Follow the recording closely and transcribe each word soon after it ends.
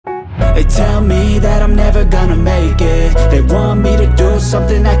They tell me that I'm never gonna make it. They want me to do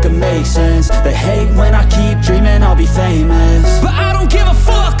something that could make sense. They hate when I keep dreaming I'll be famous, but I don't give a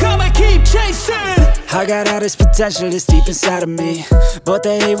fuck, I'ma keep chasing. I got all this potential that's deep inside of me, but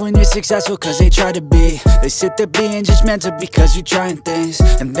they hate when you're successful cause they try to be. They sit there being judgmental because you're trying things,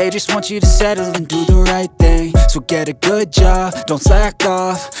 and they just want you to settle and do the right thing. So get a good job, don't slack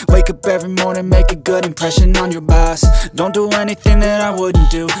off. Wake up every morning, make a good impression on your boss. Don't do anything that I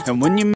wouldn't do, and when you